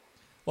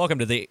Welcome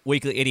to the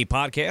Weekly 80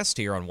 podcast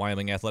here on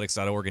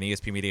WyomingAthletics.org and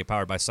ESP Media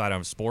powered by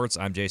Sidearm Sports.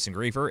 I'm Jason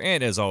Grefer,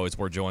 and as always,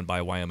 we're joined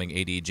by Wyoming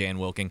AD Jan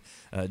Wilking.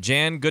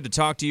 Jan, good to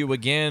talk to you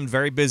again.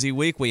 Very busy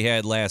week we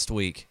had last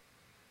week.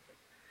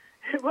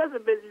 It was a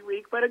busy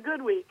week, but a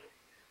good week.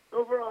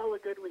 Overall, a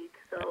good week.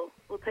 So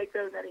we'll take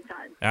those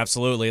anytime.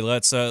 Absolutely.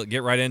 Let's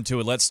get right into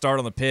it. Let's start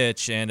on the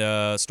pitch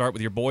and start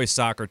with your boys'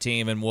 soccer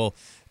team, and we'll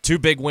two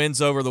big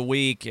wins over the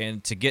week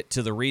and to get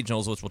to the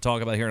regionals, which we'll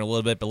talk about here in a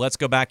little bit. But let's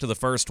go back to the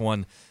first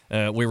one.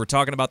 We were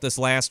talking about this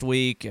last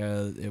week.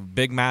 A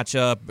big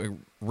matchup,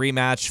 a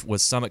rematch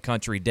with Summit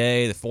Country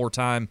Day, the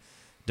four-time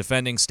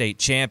defending state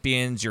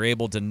champions. You're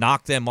able to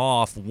knock them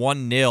off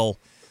 1-0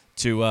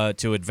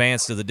 to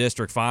advance to the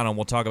district final. And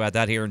we'll talk about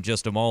that here in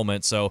just a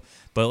moment.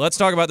 But let's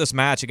talk about this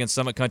match against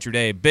Summit Country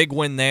Day. Big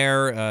win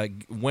there,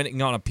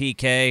 winning on a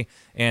PK.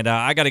 And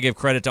I got to give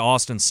credit to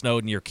Austin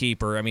Snowden, your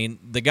keeper. I mean,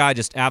 the guy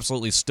just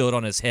absolutely stood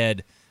on his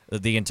head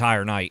the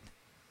entire night.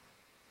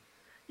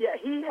 Yeah,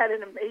 he had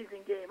an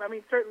amazing game. I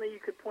mean, certainly you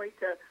could point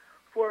to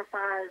 4 or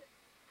 5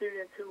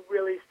 students who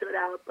really stood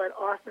out, but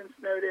Austin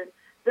Snowden,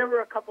 there were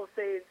a couple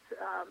saves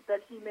that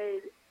he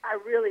made. I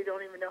really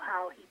don't even know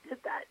how he did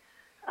that.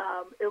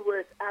 It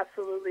was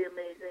absolutely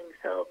amazing.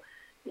 So,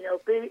 you know,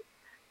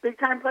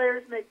 big-time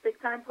players make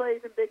big-time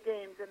plays in big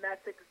games, and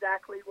that's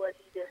exactly what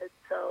he did.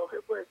 So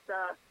it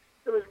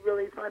was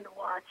really fun to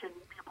watch and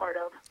be a part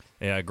of.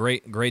 Yeah,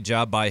 great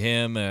job by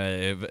him.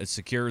 It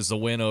secures the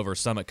win over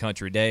Summit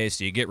Country Day,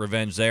 so you get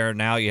revenge there.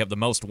 Now you have the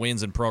most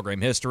wins in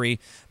program history.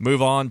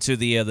 Move on to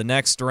the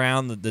next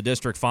round, the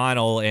district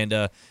final,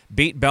 and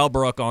beat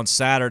Bellbrook on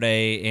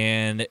Saturday.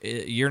 And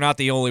you're not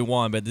the only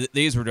one, but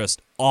these were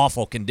just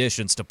awful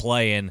conditions to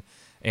play in.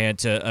 And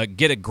to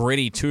get a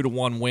gritty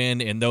 2-1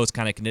 win in those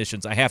kind of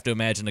conditions, I have to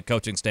imagine the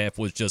coaching staff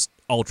was just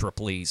ultra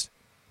pleased.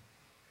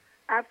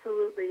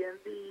 Absolutely, and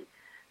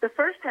the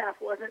first half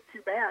wasn't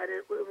too bad.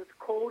 It was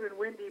cold and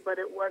windy, but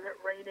it wasn't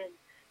raining.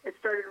 It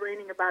started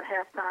raining about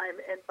halftime,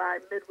 and by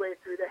midway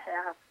through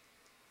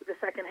the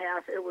second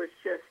half, it was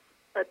just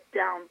a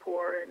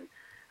downpour. And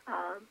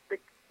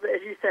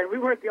as you said, we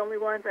weren't the only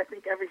ones. I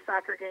think every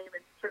soccer game,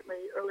 and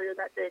certainly earlier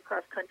that day,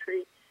 cross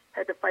country,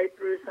 had to fight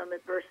through some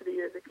adversity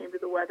as it came to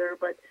the weather.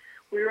 But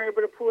we were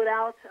able to pull it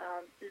out.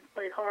 Students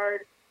played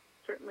hard.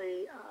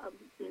 Certainly,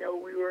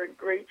 we were in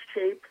great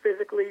shape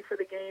physically for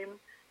the game.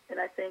 And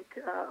I think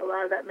a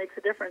lot of that makes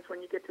a difference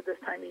when you get to this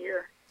time of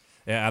year.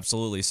 Yeah,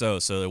 absolutely. So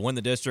they win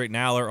the district.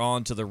 Now they're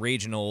on to the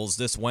regionals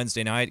this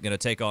Wednesday night. Going to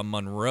take on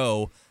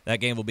Monroe. That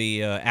game will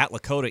be at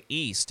Lakota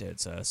East.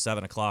 It's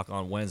 7 o'clock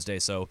on Wednesday.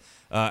 So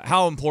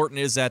how important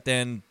is that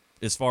then,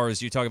 as far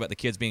as you talk about the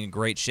kids being in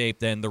great shape,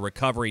 then the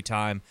recovery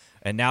time,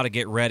 and now to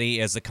get ready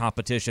as the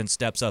competition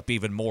steps up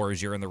even more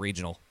as you're in the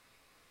regional?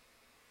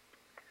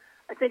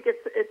 I think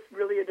it's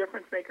really a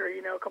difference maker.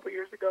 You know, a couple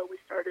years ago we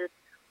started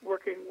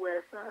working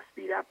with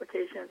Speed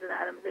Applications and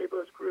Adam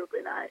Zabel's group,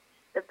 and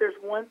if there's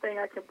one thing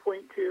I can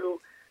point to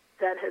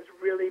that has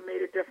really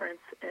made a difference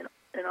in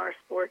our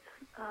sports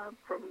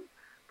from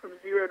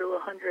 0 to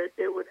 100,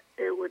 it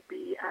would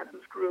be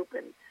Adam's group,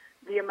 and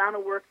the amount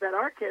of work that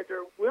our kids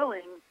are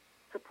willing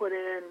to put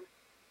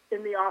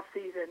in the off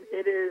season.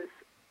 It is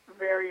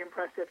very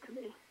impressive to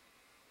me.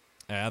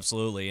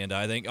 Absolutely, and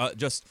I think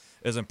just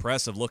as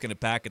impressive looking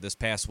back at this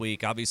past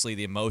week, obviously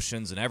the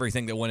emotions and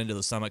everything that went into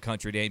the Summit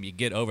Country game, you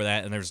get over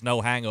that, and there's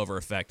no hangover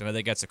effect. And I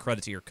think that's a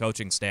credit to your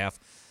coaching staff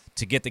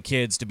to get the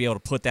kids to be able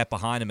to put that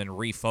behind them and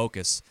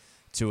refocus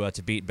to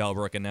beat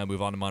Bellbrook and now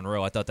move on to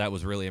Monroe. I thought that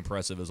was really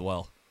impressive as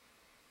well.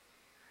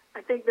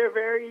 I think they're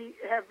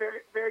have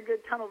very good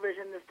tunnel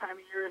vision this time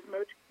of year, as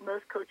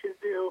most coaches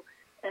do,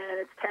 and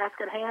it's task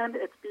at hand.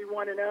 It's be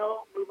 1-0,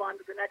 move on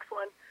to the next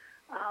one.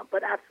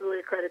 But absolutely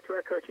a credit to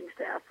our coaching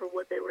staff for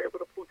what they were able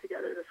to pull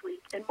together this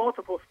week in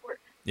multiple sports.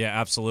 Yeah,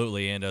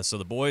 absolutely. And so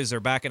the boys are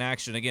back in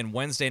action again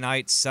Wednesday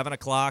night, 7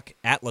 o'clock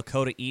at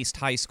Lakota East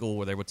High School,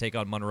 where they would take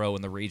on Monroe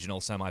in the regional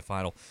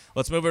semifinal.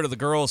 Let's move over to the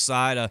girls'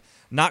 side.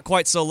 Not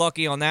quite so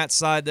lucky on that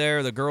side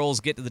there. The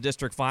girls get to the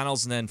district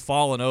finals and then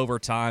fall in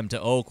overtime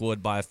to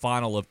Oakwood by a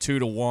final of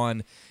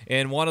 2-1.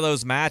 In one of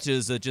those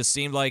matches that just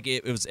seemed like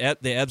it was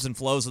the ebbs and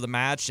flows of the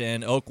match,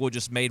 and Oakwood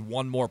just made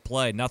one more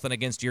play. Nothing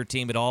against your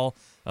team at all.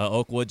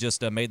 Oakwood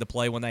just made the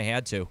play when they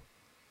had to.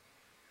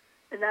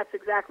 And that's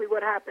exactly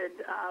what happened.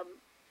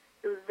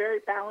 It was a very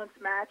balanced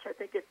match. I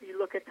think if you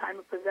look at time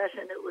of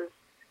possession, it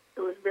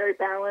was very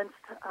balanced.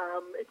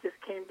 It just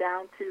came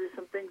down to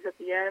some things at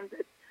the end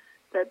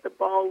that the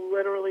ball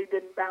literally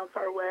didn't bounce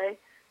our way,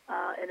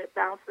 and it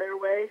bounced their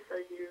way. So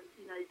you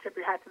tip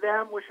your hat to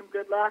them, wish them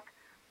good luck.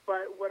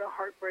 But what a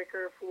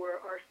heartbreaker for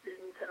our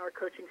students and our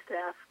coaching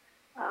staff.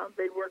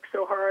 They worked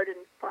so hard and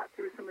fought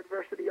through some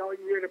adversity all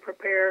year to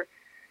prepare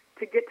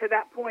to get to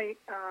that point.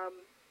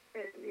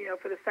 And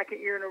for the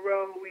second year in a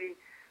row,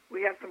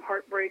 we have some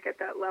heartbreak at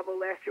that level.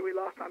 Last year we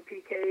lost on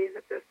PKs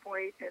at this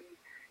point,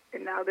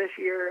 and now this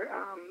year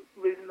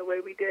losing the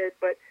way we did.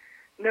 But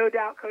no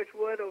doubt Coach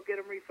Wood will get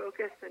them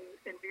refocused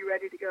and be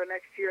ready to go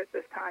next year at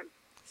this time.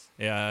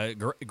 Yeah,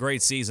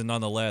 great season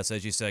nonetheless,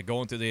 as you said,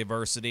 going through the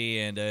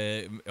adversity,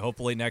 and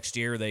hopefully next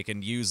year they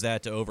can use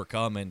that to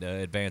overcome and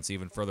advance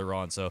even further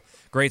on. So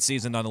great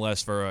season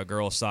nonetheless for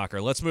girls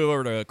soccer. Let's move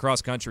over to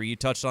cross country. You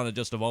touched on it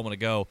just a moment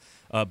ago.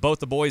 Both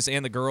the boys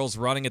and the girls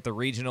running at the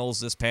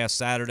regionals this past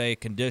Saturday.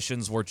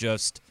 Conditions were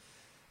just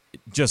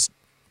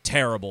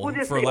terrible,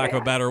 for lack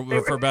of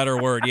a better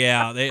word.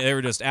 Yeah, they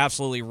were just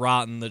absolutely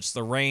rotten. Just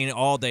the rain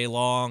all day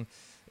long.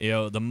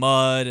 The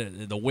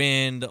mud, the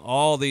wind,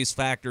 all these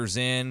factors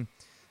in,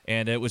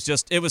 and it was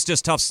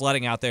just tough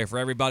sledding out there for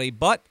everybody.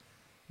 But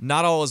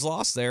not all is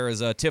lost there,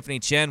 as Tiffany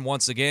Chen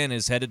once again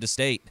is headed to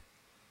state.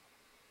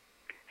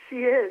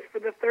 She is, for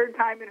the third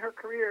time in her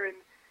career, and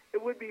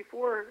it would be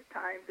 4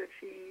 times if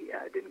she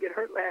didn't get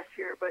hurt last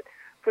year. But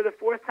for the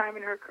third time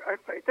in her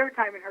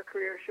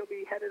career, she'll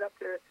be headed up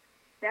to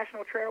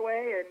National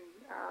Trailway, and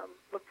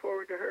look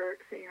forward to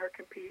seeing her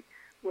compete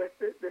with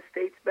the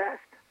state's best.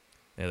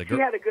 Yeah, she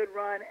had a good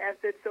run, as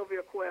did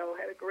Sylvia Coyle.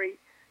 Had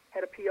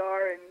a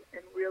PR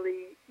and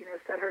really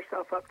set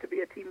herself up to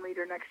be a team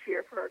leader next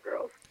year for our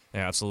girls.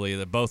 Yeah,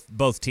 absolutely.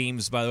 Both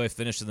teams, by the way,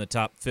 finished in the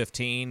top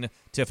 15.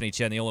 Tiffany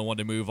Chen, the only one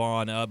to move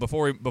on.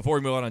 Before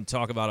we move on and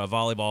talk about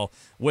volleyball,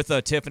 with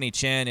Tiffany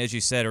Chen, as you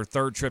said, her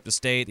third trip to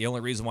state. The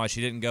only reason why she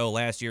didn't go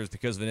last year is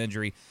because of an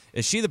injury.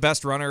 Is she the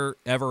best runner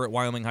ever at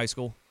Wyoming High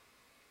School?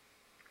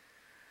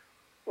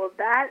 Well,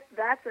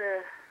 that's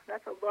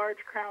a large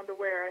crown to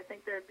wear. I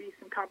think there'd be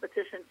some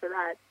competition for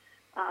that.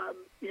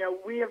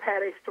 We have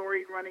had a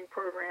storied running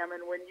program,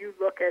 and when you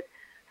look at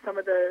some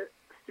of the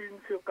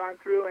students who have gone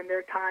through and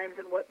their times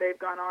and what they've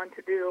gone on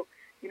to do,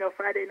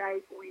 Friday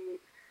night we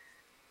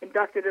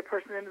inducted a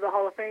person into the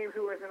Hall of Fame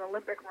who was an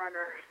Olympic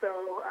runner,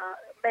 so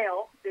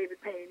male,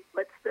 David Payne,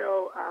 but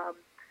still,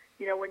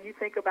 when you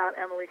think about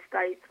Emily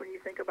Stites, when you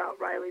think about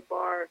Riley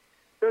Barr,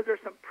 those are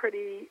some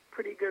pretty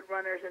good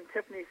runners, and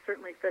Tiffany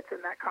certainly fits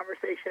in that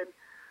conversation.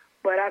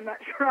 But I'm not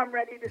sure I'm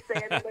ready to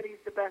say anybody's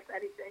the best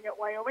anything at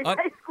Wyoming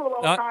High School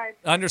all the time.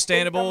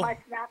 Understandable. My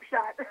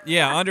snapshot.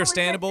 Yeah,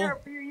 understandable. For a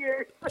few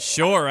years.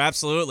 Sure,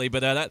 absolutely.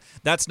 But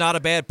that's not a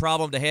bad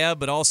problem to have.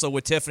 But also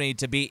with Tiffany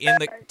to be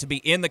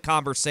in the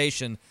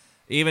conversation,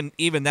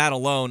 even that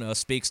alone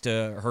speaks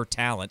to her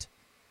talent.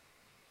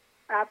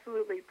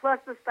 Absolutely. Plus,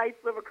 the Stites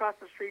live across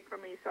the street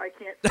from me, so I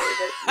can't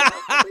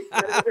say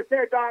that it's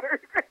their daughter.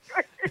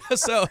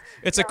 So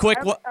it's a quick.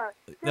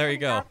 There you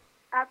go.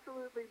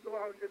 Absolutely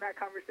belongs in that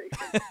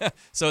conversation.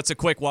 So it's a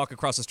quick walk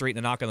across the street and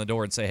a knock on the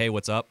door and say, "Hey,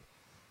 what's up?"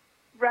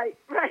 Right.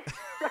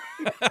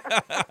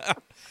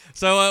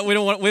 So we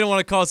don't want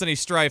to cause any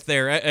strife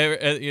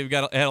there. You've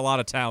had a lot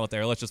of talent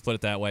there. Let's just put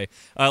it that way.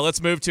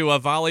 Let's move to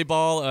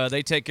volleyball.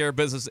 They take care of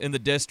business in the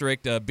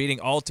district,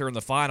 beating Alter in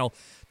the final.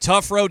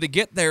 Tough road to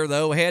get there,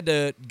 though. Had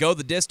to go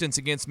the distance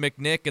against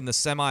McNick in the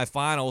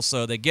semifinals,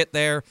 so they get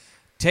there,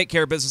 take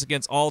care of business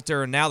against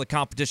Alter, and now the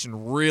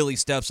competition really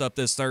steps up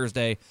this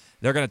Thursday.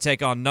 They're going to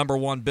take on number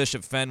 1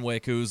 Bishop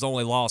Fenwick, who's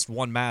only lost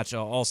 1 match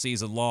all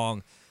season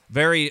long.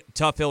 Very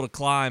tough hill to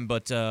climb,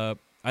 but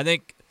I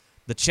think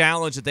the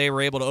challenge that they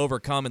were able to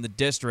overcome in the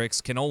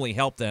districts can only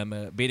help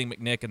them, beating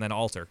McNick and then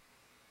Alter.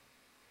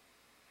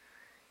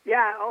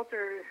 Yeah,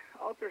 Alter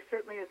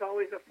certainly is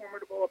always a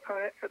formidable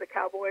opponent for the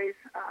Cowboys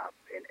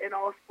in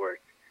all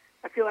sports.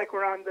 I feel like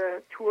we're on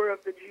the tour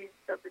of the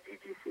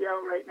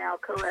GGCL right now,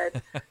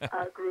 co-ed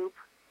group,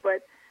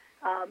 but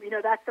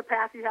that's the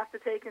path you have to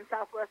take in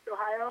Southwest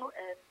Ohio,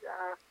 and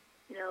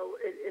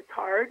it's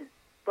hard,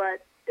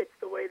 but it's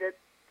the way that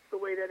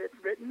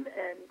it's written,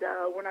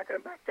 and we're not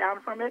going to back down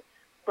from it.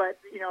 But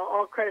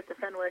all credit to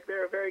Fenwick;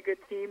 they're a very good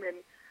team, and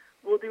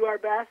we'll do our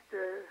best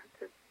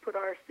to put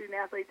our student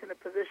athletes in a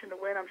position to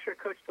win. I'm sure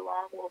Coach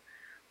DeLong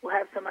will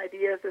have some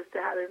ideas as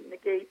to how to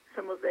negate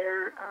some of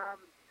their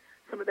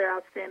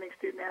outstanding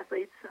student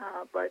athletes,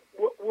 but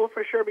we'll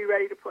for sure be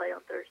ready to play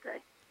on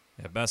Thursday.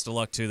 Yeah, best of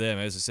luck to them.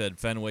 As I said,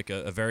 Fenwick,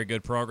 a very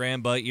good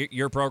program, but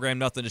your program,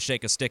 nothing to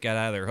shake a stick at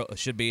either.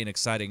 Should be an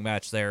exciting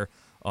match there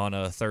on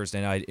a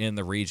Thursday night in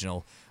the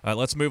regional.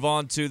 Let's move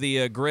on to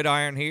the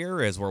gridiron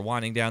here as we're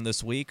winding down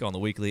this week on the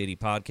Weekly 80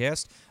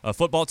 podcast.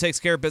 Football takes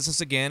care of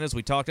business again, as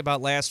we talked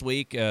about last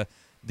week.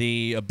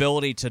 The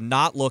ability to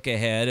not look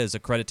ahead is a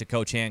credit to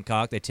Coach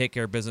Hancock. They take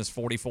care of business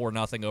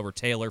 44-0 over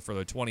Taylor for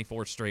their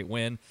 24th straight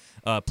win.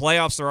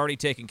 Playoffs are already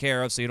taken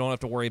care of, so you don't have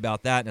to worry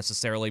about that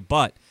necessarily.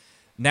 But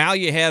now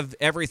you have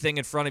everything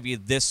in front of you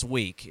this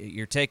week.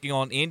 You're taking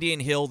on Indian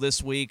Hill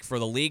this week for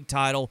the league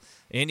title.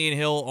 Indian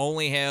Hill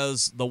only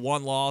has the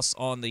 1 loss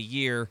on the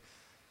year,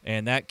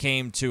 and that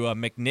came to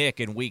McNick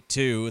in week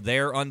 2.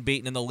 They're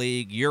unbeaten in the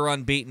league. You're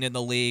unbeaten in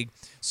the league.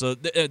 So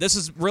this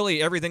is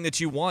really everything that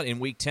you want in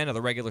week 10 of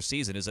the regular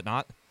season, is it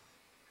not?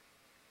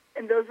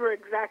 And those were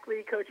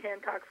exactly Coach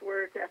Hancock's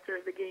words after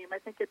the game. I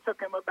think it took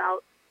him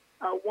about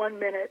 1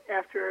 minute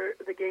after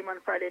the game on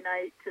Friday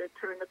night to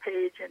turn the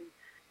page and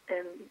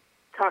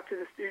talk to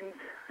the students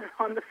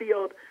on the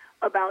field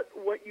about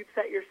what you've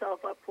set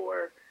yourself up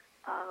for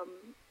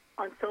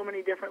on so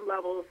many different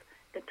levels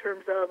in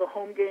terms of a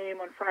home game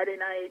on Friday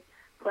night,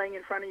 playing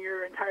in front of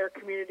your entire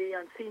community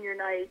on senior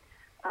night,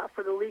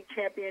 for the league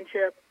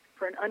championship,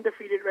 for an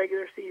undefeated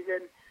regular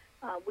season.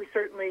 We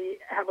certainly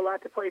have a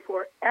lot to play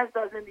for, as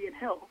does Indian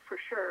Hill, for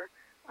sure.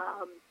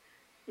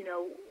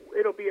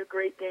 It'll be a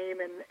great game,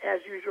 and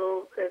as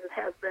usual, as it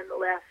has been the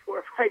last 4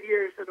 or 5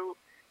 years, it'll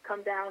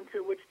come down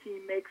to which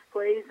team makes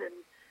plays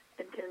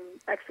and can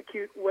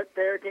execute what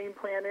their game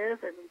plan is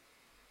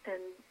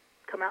and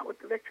come out with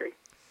the victory.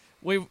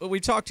 We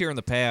talked here in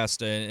the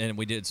past, and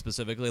we did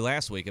specifically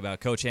last week, about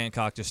Coach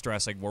Hancock just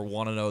stressing we're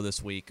 1-0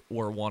 this week,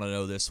 we're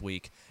 1-0 this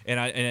week. And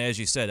as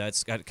you said,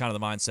 that's kind of the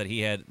mindset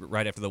he had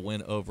right after the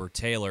win over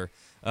Taylor.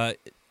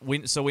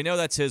 So we know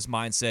that's his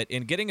mindset.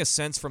 In getting a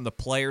sense from the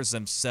players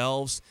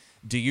themselves,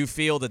 do you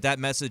feel that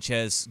message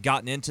has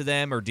gotten into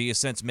them, or do you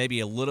sense maybe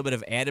a little bit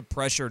of added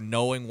pressure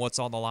knowing what's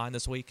on the line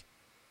this week?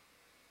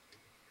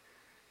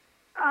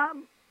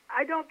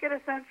 I don't get a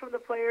sense from the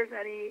players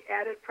any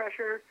added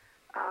pressure.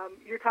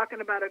 You're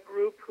talking about a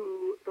group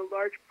who the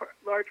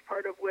large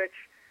part of which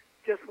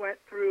just went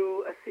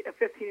through a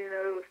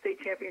 15-0 state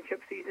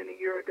championship season a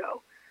year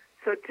ago.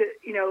 So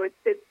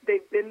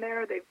they've been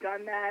there, they've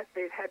done that,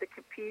 they've had to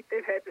compete,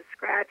 they've had to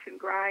scratch and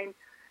grind,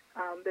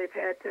 they've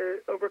had to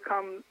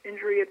overcome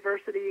injury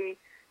adversity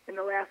in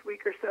the last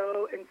week or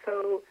so, and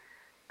so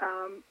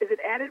is it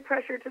added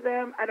pressure to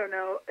them? I don't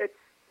know.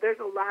 There's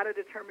a lot of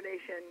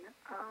determination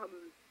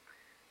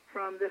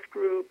from this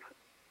group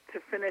to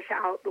finish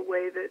out the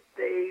way that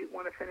they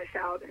want to finish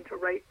out and to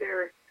write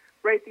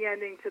the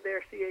ending to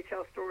their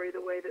CHL story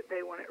the way that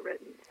they want it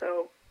written.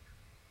 So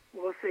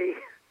we'll see.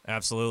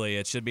 Absolutely.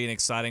 It should be an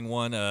exciting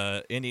one.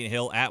 Indian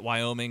Hill at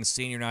Wyoming,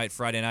 senior night,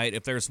 Friday night.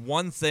 If there's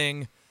one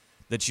thing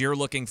that you're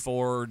looking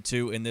forward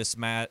to in this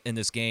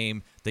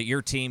game that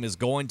your team is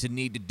going to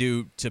need to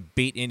do to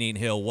beat Indian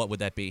Hill, what would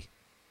that be?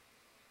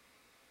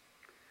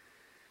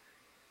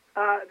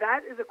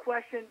 That is a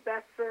question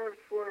best served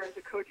for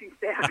the coaching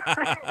staff.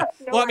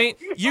 Well, I mean,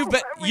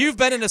 you've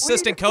been an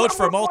assistant coach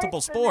for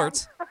multiple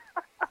sports.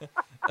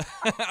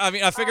 I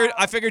mean, I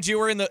figured you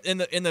were in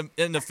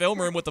the film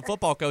room with the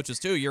football coaches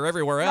too. You're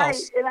everywhere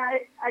else. Right,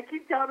 and I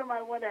keep telling them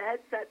I want a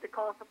headset to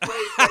call some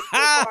plays. But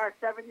so far,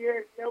 7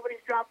 years,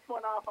 nobody's dropped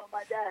one off on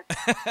my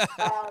desk.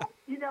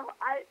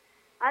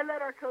 I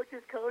let our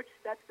coaches coach.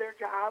 That's their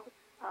job.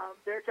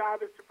 Their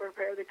job is to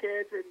prepare the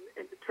kids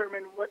and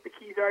determine what the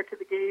keys are to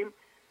the game.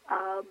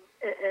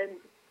 And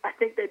I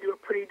think they do a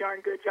pretty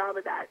darn good job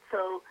of that.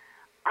 So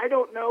I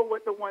don't know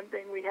what the one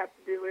thing we have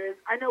to do is.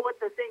 I know what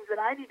the things that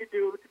I need to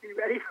do to be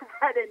ready for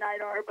Friday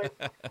night are,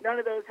 but none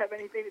of those have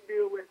anything to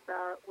do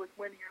with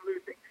winning or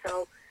losing.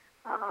 So,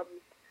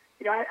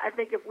 I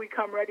think if we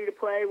come ready to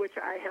play, which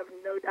I have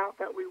no doubt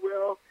that we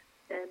will,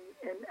 and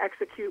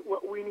execute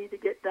what we need to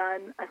get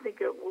done, I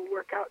think it will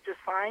work out just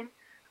fine.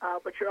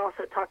 But you're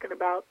also talking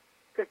about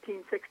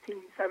 15, 16,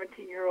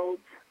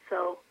 17-year-olds.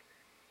 So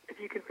if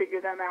you can figure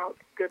them out,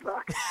 good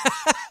luck.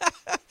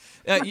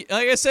 Like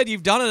I said,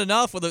 you've done it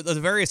enough with the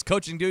various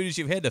coaching duties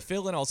you've had to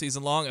fill in all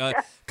season long.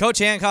 Coach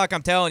Hancock,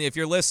 I'm telling you, if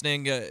you're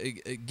listening,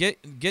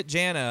 get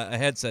Jan a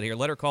headset here.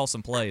 Let her call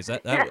some plays.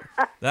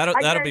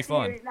 That'll be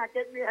fun. He's not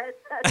getting me a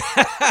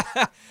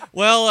headset.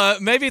 Well,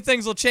 maybe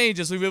things will change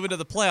as we move into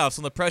the playoffs.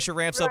 When the pressure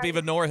ramps up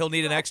even more, he'll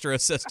need an extra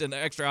assistant,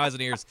 extra eyes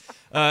and ears.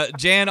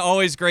 Jan,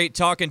 always great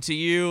talking to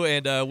you,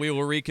 and we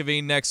will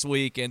reconvene next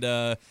week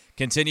and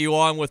continue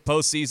on with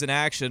postseason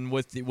action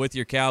with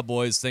your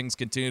Cowboys. Things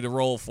continue to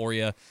roll for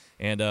you,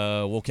 and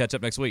we'll catch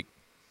up next week.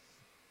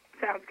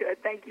 Sounds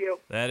good. Thank you.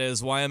 That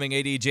is Wyoming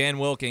AD Jan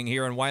Wilking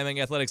here on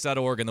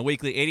WyomingAthletics.org and the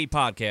weekly AD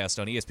podcast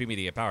on ESP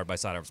Media, powered by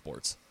Sidearm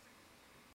Sports.